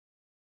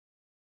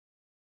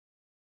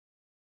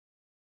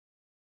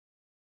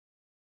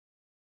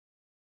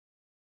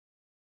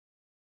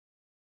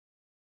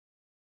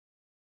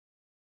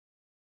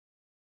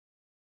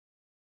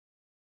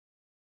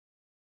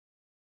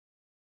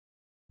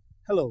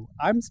Hello,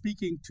 I'm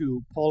speaking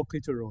to Paul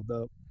Clitheroe,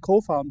 the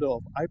co-founder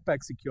of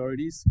IPAC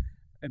Securities,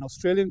 an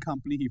Australian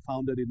company he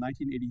founded in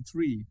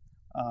 1983,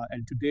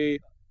 and today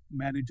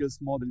manages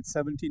more than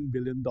 $17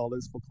 billion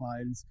for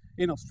clients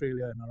in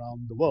Australia and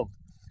around the world.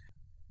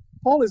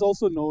 Paul is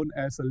also known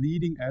as a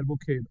leading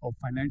advocate of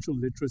financial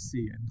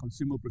literacy and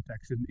consumer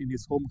protection in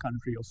his home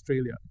country,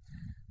 Australia.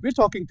 We're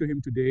talking to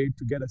him today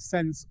to get a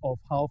sense of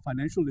how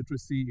financial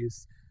literacy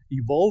is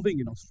evolving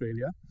in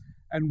Australia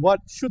and what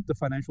should the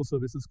financial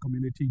services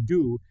community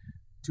do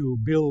to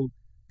build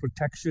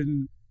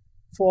protection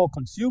for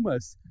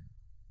consumers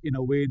in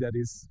a way that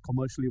is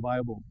commercially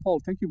viable. Paul,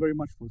 thank you very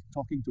much for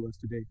talking to us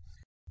today.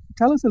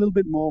 Tell us a little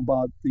bit more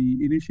about the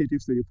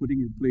initiatives that you're putting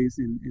in place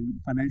in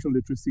financial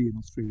literacy in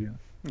Australia.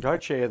 I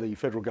chair the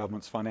federal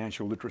government's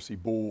Financial Literacy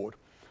Board.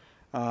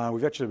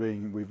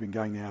 We've been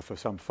going now for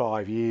some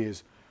 5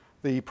 years.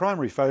 The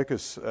primary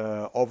focus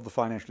of the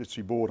Financial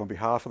Literacy Board on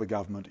behalf of the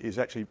government is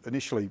actually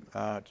initially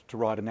to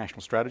write a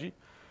national strategy.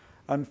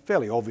 And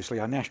fairly obviously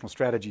our national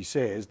strategy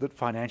says that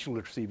financial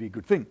literacy be a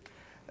good thing.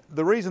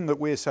 The reason that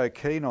we're so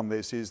keen on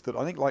this is that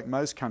I think, like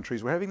most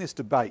countries, we're having this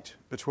debate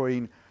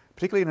between,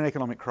 particularly in an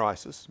economic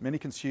crisis, many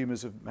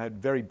consumers have had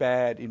very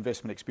bad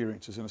investment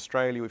experiences. In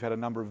Australia, we've had a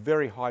number of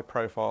very high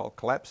profile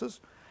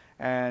collapses,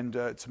 and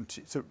some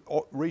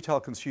retail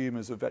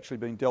consumers have actually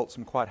been dealt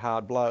some quite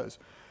hard blows.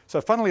 So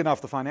funnily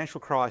enough, the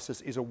financial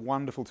crisis is a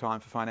wonderful time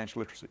for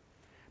financial literacy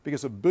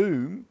because a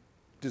boom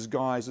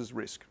disguises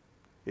risk.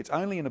 It's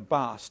only in a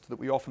bust that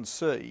we often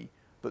see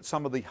that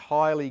some of the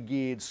highly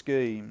geared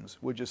schemes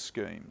were just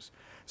schemes.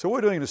 So what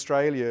we're doing in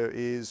Australia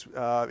is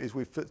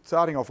we're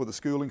starting off with a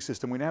schooling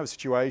system. We now have a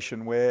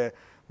situation where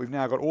we've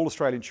now got all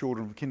Australian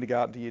children from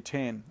kindergarten to year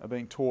 10 are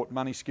being taught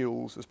money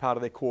skills as part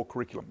of their core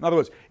curriculum. In other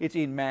words, it's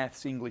in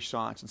maths, English,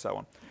 science and so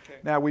on. Okay.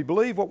 Now we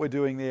believe what we're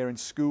doing there in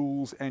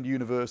schools and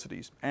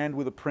universities and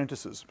with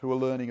apprentices who are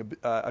learning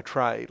a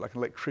trade like an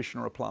electrician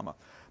or a plumber.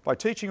 By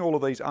teaching all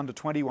of these under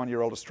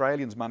 21-year-old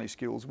Australians money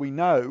skills, we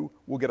know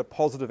we'll get a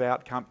positive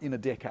outcome in a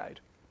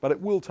decade, but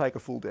it will take a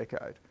full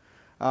decade.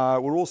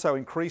 We're also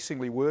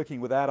increasingly working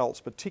with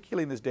adults,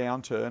 particularly in this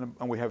downturn,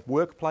 and we have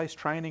workplace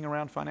training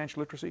around financial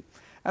literacy,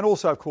 and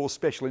also, of course,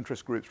 special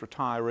interest groups,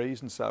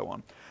 retirees and so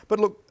on. But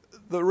look,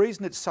 the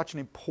reason it's such an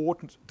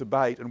important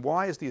debate, and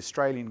why is the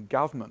Australian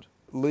government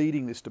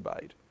leading this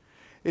debate?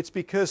 It's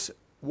because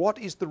what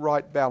is the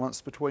right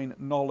balance between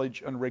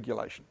knowledge and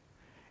regulation?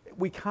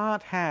 We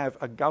can't have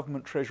a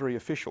government treasury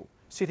official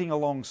sitting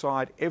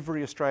alongside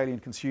every Australian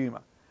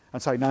consumer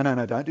and say, no,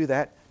 don't do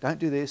that, don't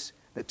do this,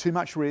 there's too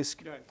much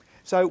risk. Right.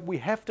 So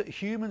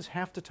humans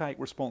have to take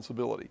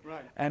responsibility.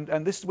 Right.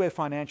 And this is where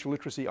financial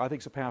literacy, I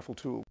think, is a powerful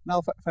tool.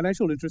 Now,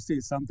 financial literacy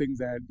is something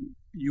that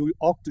you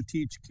ought to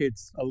teach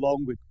kids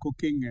along with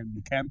cooking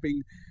and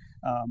camping,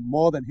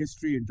 more than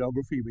history and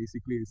geography,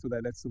 basically, so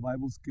that that's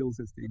survival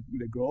skills as they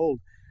grow old.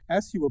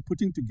 As you were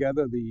putting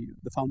together the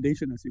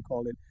foundation, as you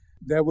call it,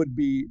 there would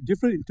be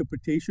different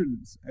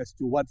interpretations as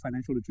to what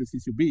financial literacy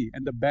should be.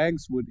 And the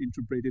banks would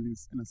interpret it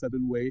in a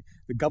certain way.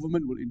 The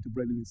government would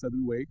interpret it in a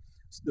certain way.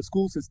 The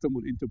school system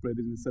would interpret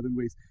it in certain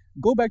ways.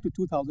 Go back to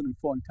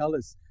 2004 and tell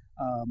us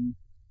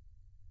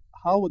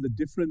how were the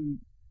different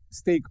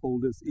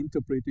stakeholders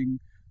interpreting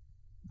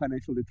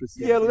financial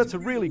literacy? Yeah, that's a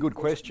really good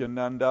question.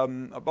 And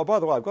by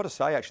the way, I've got to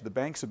say, actually, the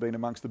banks have been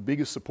amongst the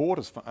biggest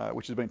supporters,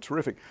 which has been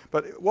terrific.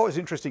 But what was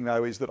interesting,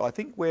 though, is that I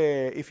think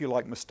where, if you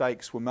like,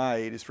 mistakes were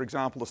made is, for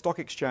example, the stock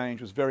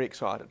exchange was very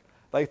excited.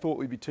 They thought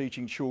we'd be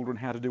teaching children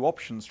how to do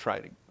options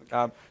trading.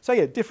 So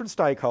yeah, different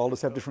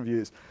stakeholders have different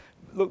views.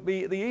 Look,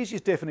 the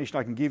easiest definition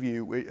I can give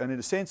you, and in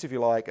a sense, if you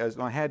like, as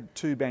I had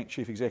 2 bank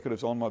chief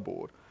executives on my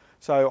board.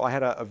 So I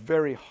had a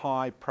very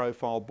high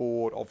profile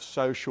board of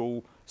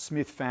social,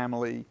 Smith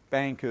family,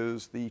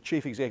 bankers, the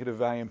chief executive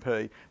of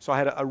AMP. So I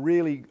had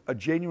a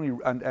genuinely,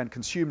 and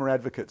consumer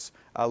advocates,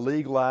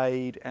 legal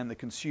aid and the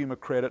consumer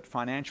credit,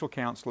 financial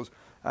counsellors.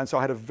 And so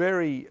I had a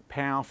very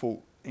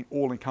powerful,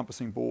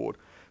 all-encompassing board.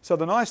 So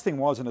the nice thing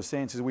was, in a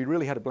sense, is we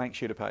really had a blank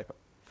sheet of paper.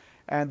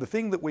 And the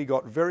thing that we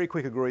got very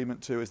quick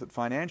agreement to is that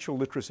financial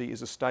literacy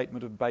is a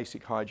statement of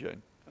basic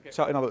hygiene. Okay.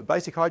 So in other words,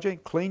 basic hygiene,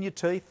 clean your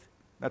teeth,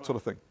 that sort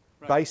of thing.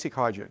 Right. Basic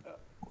hygiene.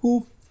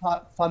 Who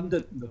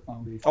funded the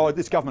foundation? Oh,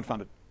 it's government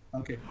funded.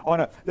 Okay. Oh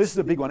no, this is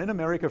a big one. In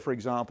America, for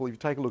example, if you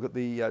take a look at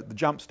the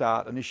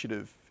Jumpstart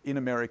initiative in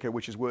America,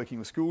 which is working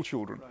with school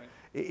children, right.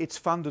 It's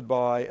funded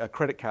by a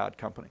credit card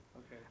company.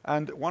 Okay.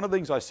 And one of the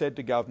things I said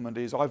to government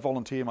is, I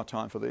volunteer my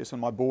time for this,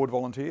 and my board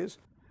volunteers.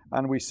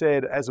 And we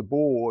said, as a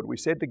board, we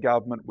said to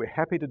government, we're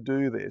happy to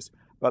do this,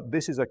 but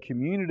this is a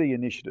community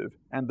initiative,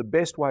 and the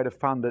best way to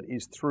fund it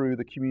is through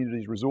the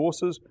community's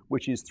resources,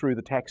 which is through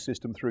the tax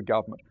system, through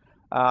government.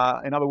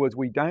 In other words,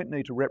 we don't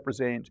need to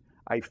represent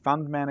a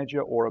fund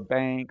manager or a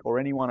bank or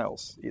anyone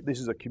else. This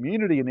is a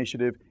community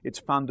initiative. It's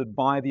funded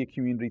by the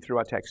community through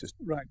our tax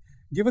system. Right.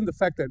 Given the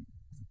fact that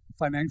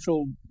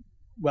financial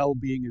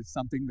well-being is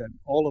something that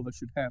all of us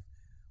should have,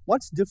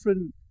 what's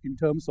different in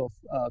terms of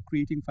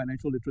creating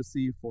financial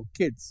literacy for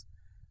kids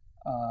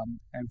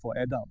and for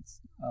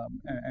adults.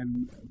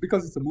 And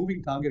because it's a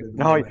moving target at the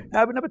No,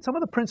 moment. but some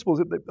of the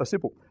principles are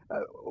simple.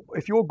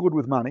 If you're good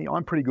with money,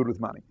 I'm pretty good with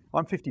money.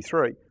 I'm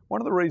 53.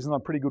 One of the reasons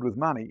I'm pretty good with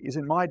money is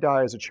in my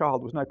day as a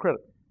child there was no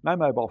credit, no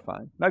mobile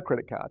phone, no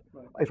credit card.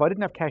 Right. If I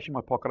didn't have cash in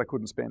my pocket, I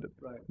couldn't spend it.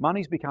 Right.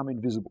 Money's become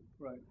invisible.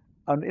 Right.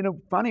 And in a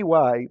funny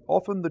way,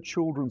 often the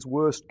children's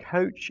worst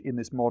coach in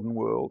this modern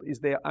world is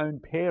their own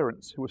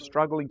parents who are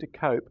struggling to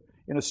cope.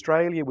 In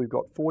Australia, we've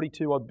got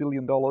 $42 odd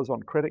billion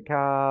on credit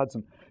cards.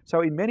 And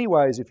so in many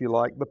ways, if you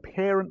like, the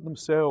parent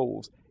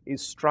themselves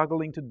is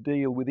struggling to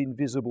deal with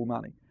invisible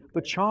money.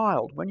 The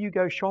child, when you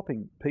go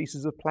shopping,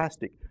 pieces of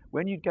plastic.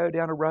 When you go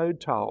down a road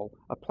toll,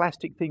 a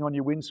plastic thing on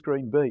your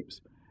windscreen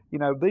beeps. You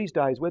know, these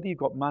days, whether you've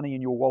got money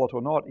in your wallet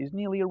or not is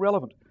nearly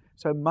irrelevant.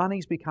 So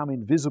money's become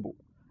invisible.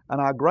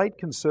 And our great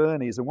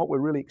concern is, and what we're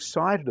really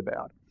excited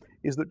about,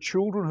 is that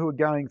children who are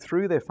going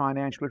through their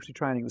financial literacy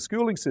training, the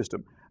schooling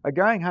system, are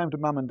going home to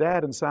mum and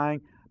dad and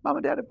saying, Mum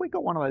and Dad, have we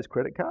got one of those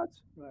credit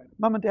cards? Right.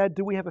 Mum and Dad,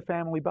 do we have a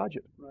family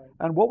budget? Right.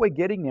 And what we're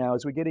getting now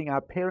is we're getting our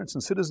parents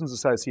and citizens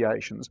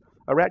associations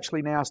are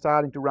actually now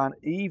starting to run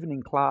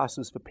evening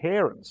classes for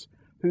parents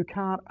who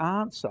can't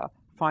answer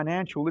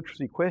financial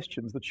literacy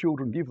questions the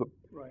children give them.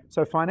 Right.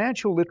 So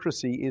financial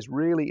literacy is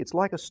really, it's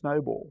like a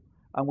snowball,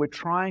 and we're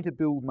trying to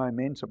build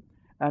momentum.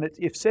 And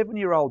if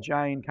 7-year-old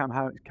Jane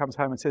comes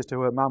home and says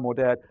to her mum or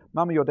dad,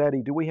 Mummy or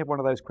Daddy, do we have one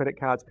of those credit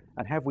cards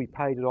and have we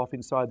paid it off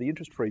inside the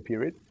interest-free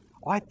period?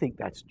 I think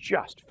that's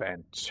just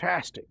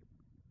fantastic.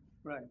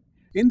 Right.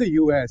 In the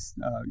U.S.,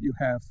 you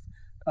have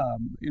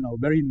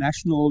very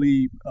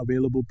nationally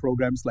available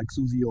programs like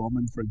Susie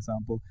Orman, for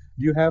example.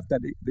 Do you have that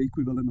the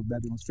equivalent of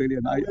that in Australia?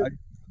 And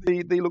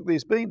Look,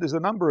 there's a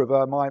number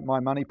of my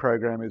money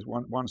program is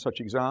one such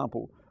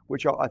example,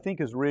 which I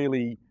think is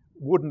really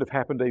wouldn't have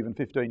happened even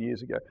 15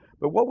 years ago.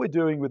 But what we're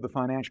doing with the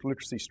financial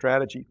literacy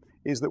strategy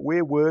is that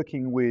we're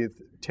working with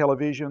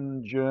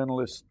television,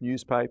 journalists,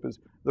 newspapers.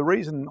 The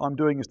reason I'm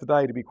doing this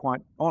today, to be quite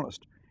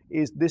honest,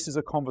 is this is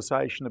a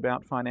conversation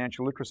about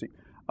financial literacy.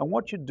 And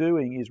what you're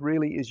doing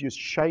is you're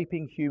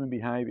shaping human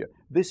behaviour.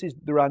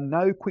 There are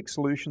no quick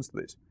solutions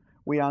to this.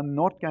 We are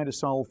not going to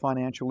solve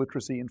financial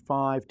literacy in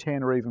 5,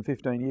 10 or even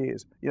 15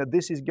 years.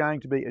 This is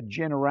going to be a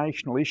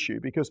generational issue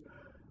because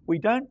we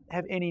don't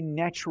have any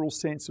natural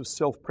sense of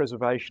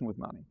self-preservation with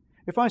money.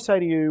 If I say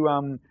to you,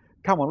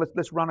 come on,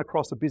 let's run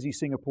across a busy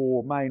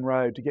Singapore main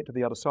road to get to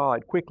the other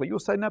side quickly, you'll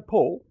say, no,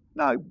 Paul,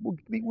 no,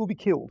 we'll be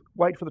killed.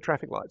 Wait for the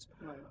traffic lights.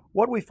 Right.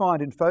 What we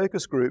find in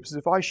focus groups is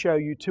if I show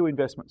you two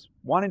investments,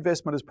 one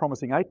investment is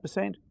promising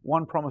 8%,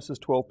 one promises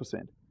 12%.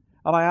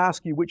 And I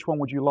ask you which one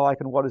would you like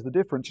and what is the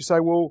difference? You say,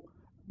 well,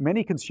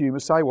 many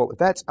consumers say, well, if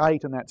that's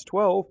 8 and that's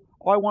 12,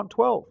 I want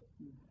 12.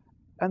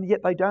 And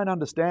yet they don't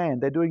understand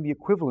they're doing the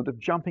equivalent of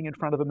jumping in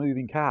front of a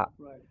moving car.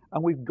 Right.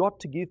 And we've got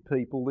to give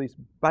people this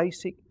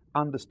basic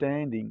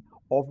understanding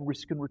of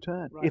risk and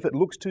return. Right. If it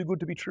looks too good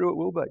to be true, it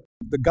will be.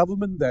 The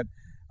government that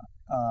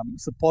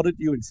supported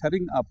you in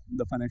setting up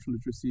the Financial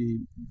Literacy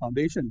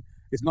Foundation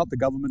is not the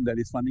government that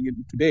is funding it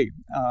today.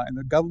 And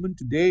the government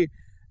today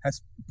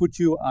has put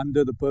you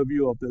under the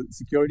purview of the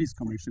Securities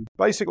Commission.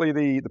 Basically,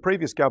 the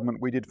previous government,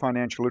 we did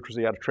financial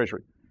literacy out of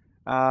Treasury.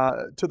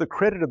 To the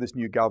credit of this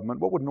new government,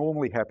 what would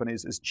normally happen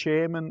is, as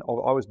chairman of,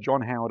 I was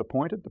John Howard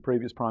appointed, the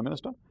previous Prime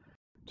Minister.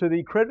 To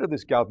the credit of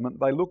this government,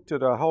 they looked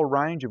at a whole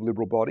range of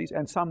Liberal bodies,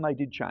 and some they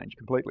did change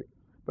completely.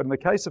 But in the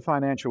case of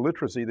financial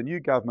literacy, the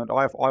new government,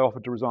 I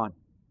offered to resign.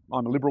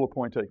 I'm a Liberal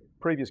appointee,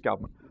 previous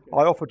government.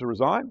 Okay. I offered to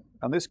resign,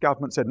 and this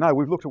government said, no,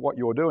 we've looked at what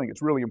you're doing.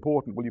 It's really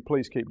important. Will you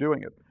please keep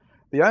doing it?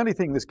 The only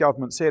thing this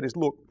government said is,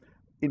 look,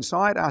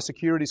 inside our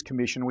Securities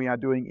Commission, we are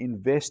doing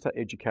investor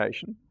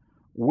education.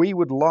 We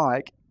would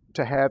like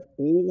to have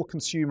all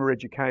consumer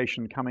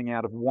education coming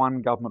out of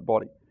one government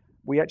body.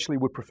 We actually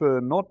would prefer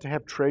not to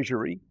have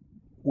Treasury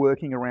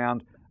working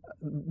around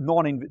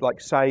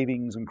like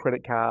savings and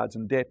credit cards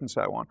and debt and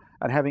so on,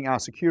 and having our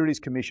Securities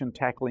Commission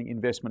tackling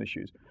investment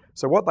issues.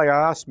 So what they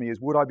asked me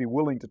is, would I be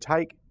willing to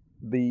take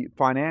the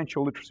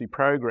financial literacy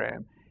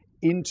program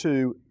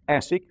into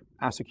ASIC,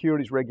 our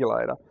securities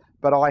regulator,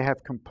 but I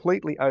have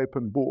completely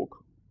open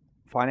book.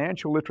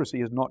 Financial literacy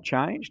has not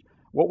changed.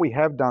 What we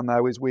have done,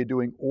 though, is we're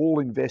doing all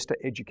investor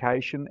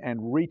education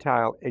and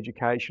retail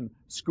education,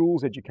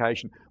 schools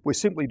education. We're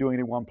simply doing it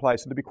in one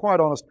place. And to be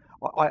quite honest,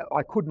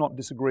 I could not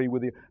disagree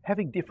with you.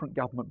 Having different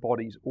government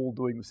bodies all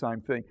doing the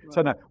same thing. Right.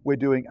 So no, we're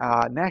doing,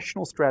 our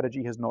national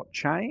strategy has not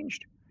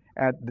changed.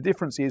 The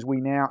difference is we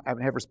now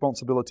have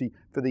responsibility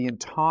for the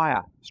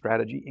entire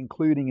strategy,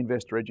 including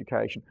investor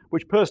education,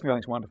 which personally I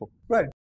think is wonderful. Right.